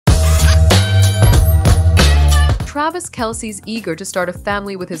Travis Kelce's eager to start a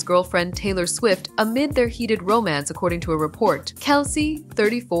family with his girlfriend Taylor Swift amid their heated romance, according to a report. Kelce,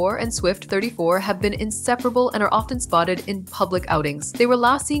 34, and Swift, 34, have been inseparable and are often spotted in public outings. They were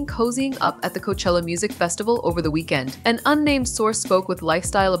last seen cozying up at the Coachella Music Festival over the weekend. An unnamed source spoke with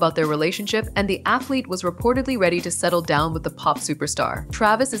Lifestyle about their relationship, and the athlete was reportedly ready to settle down with the pop superstar.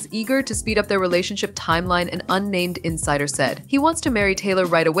 Travis is eager to speed up their relationship timeline, an unnamed insider said. He wants to marry Taylor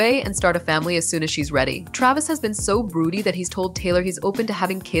right away and start a family as soon as she's ready. Travis has been so broody that he's told Taylor he's open to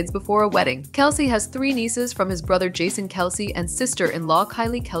having kids before a wedding. Kelce has 3 nieces from his brother Jason Kelce and sister-in-law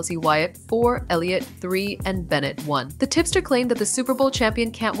Kylie Kelce Wyatt, 4, Elliot, 3, and Bennett, 1. The tipster claimed that the Super Bowl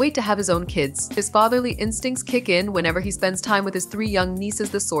champion can't wait to have his own kids. His fatherly instincts kick in whenever he spends time with his 3 young nieces,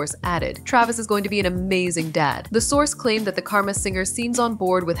 the source added. Travis is going to be an amazing dad. The source claimed that the Karma singer seems on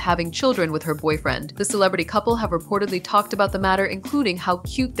board with having children with her boyfriend. The celebrity couple have reportedly talked about the matter, including how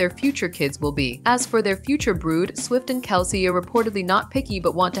cute their future kids will be. As for their future brood, Swift and Kelce are reportedly not picky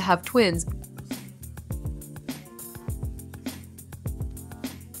but want to have twins.